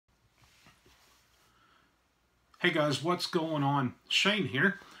Hey guys, what's going on? Shane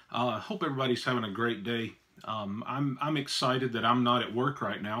here. Hope everybody's having a great day. I'm excited that I'm not at work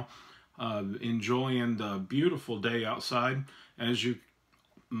right now, enjoying the beautiful day outside, as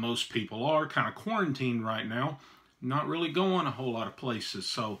most people are, kind of quarantined right now, not really going a whole lot of places.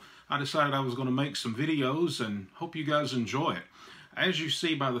 So I decided I was going to make some videos and hope you guys enjoy it. As you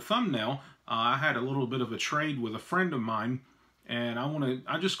see by the thumbnail, I had a little bit of a trade with a friend of mine. And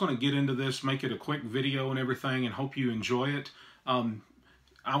I'm just going to get into this, make it a quick video and everything, and hope you enjoy it.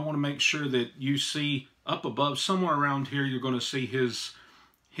 I want to make sure that you see up above, somewhere around here, you're going to see his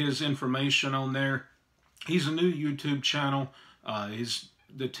information on there. He's a new YouTube channel.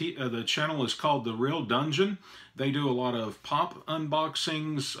 The channel is called The Real Dungeon. They do a lot of pop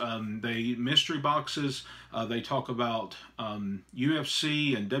unboxings, mystery boxes. They talk about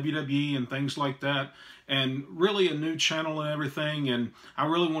UFC and WWE and things like that. And really a new channel and everything. And I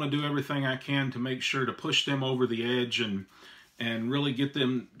really want to do everything I can to make sure to push them over the edge and really get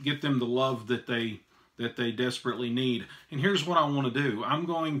them the love that they desperately need. And here's what I want to do. I'm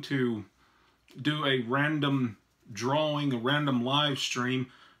going to do a random drawing, a random live stream.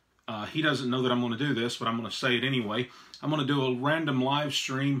 He doesn't know that I'm going to do this, but I'm going to say it anyway. I'm going to do a random live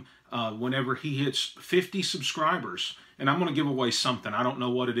stream whenever he hits 50 subscribers. And I'm going to give away something. I don't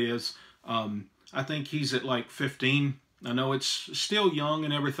know what it is. I think he's at like 15. I know it's still young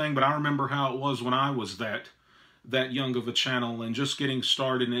and everything, but I remember how it was when I was that young of a channel and just getting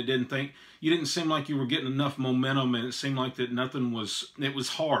started, and you didn't seem like you were getting enough momentum, and it seemed like that it was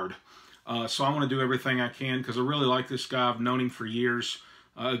hard. So I want to do everything I can because I really like this guy. I've known him for years.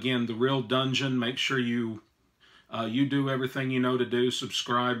 Again, The Real Dungeon. Make sure you do everything you know to do.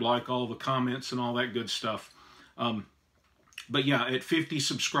 Subscribe, like all the comments and all that good stuff. But yeah, at 50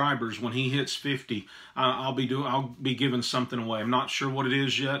 subscribers, when he hits 50, I'll be giving something away. I'm not sure what it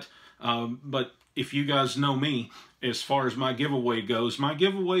is yet, but if you guys know me, as far as my giveaway goes, my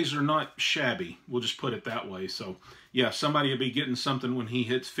giveaways are not shabby. We'll just put it that way. So yeah, somebody will be getting something when he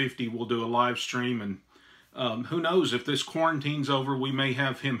hits 50. We'll do a live stream, and who knows, if this quarantine's over, we may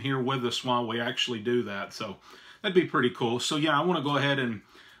have him here with us while we actually do that. So that'd be pretty cool. So yeah, I want to go ahead and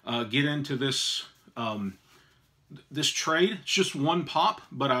get into this this trade. It's just one pop,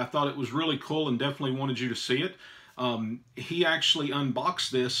 but I thought it was really cool and definitely wanted you to see it. He actually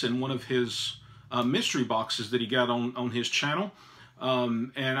unboxed this in one of his mystery boxes that he got on his channel.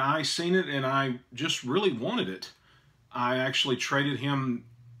 And I seen it and I just really wanted it. I actually traded him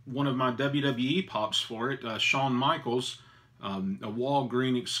one of my WWE pops for it, Shawn Michaels, a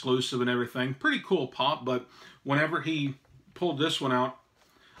Walgreen exclusive and everything. Pretty cool pop, but whenever he pulled this one out,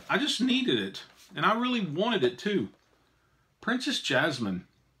 I just needed it. And I really wanted it too. Princess Jasmine.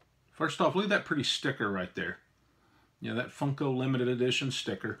 First off, look at that pretty sticker right there. Yeah, that Funko limited edition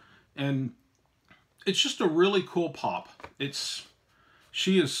sticker. And it's just a really cool pop.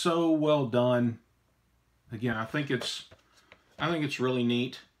 She is so well done. Again, I think it's really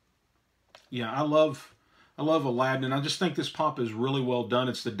neat. Yeah, I love Aladdin, and I just think this pop is really well done.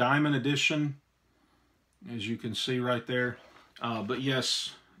 It's the diamond edition, as you can see right there. But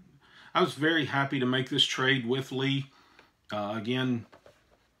yes, I was very happy to make this trade with Lee. Again,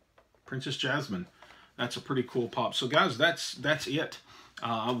 Princess Jasmine. That's a pretty cool pop. So guys, that's it.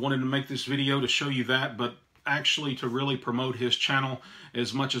 I wanted to make this video to show you that, but actually to really promote his channel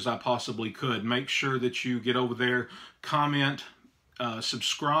as much as I possibly could. Make sure that you get over there, comment,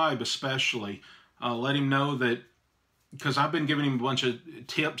 subscribe especially. Let him know that, because I've been giving him a bunch of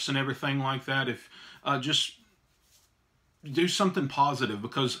tips and everything like that. If just do something positive,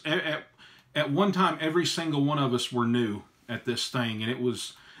 because at one time every single one of us were new at this thing, and it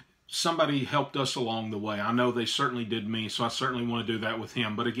was somebody helped us along the way. I know they certainly did me, so I certainly want to do that with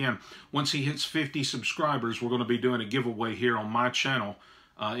him. But again, once he hits 50 subscribers, we're going to be doing a giveaway here on my channel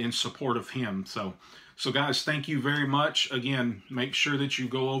in support of him. So guys, thank you very much. Again, make sure that you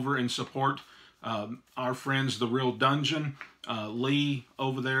go over and support our friends, The Real Dungeon, Lee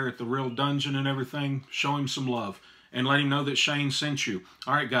over there at The Real Dungeon and everything. Show him some love and let him know that Shane sent you.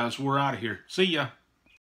 All right, guys, we're out of here. See ya.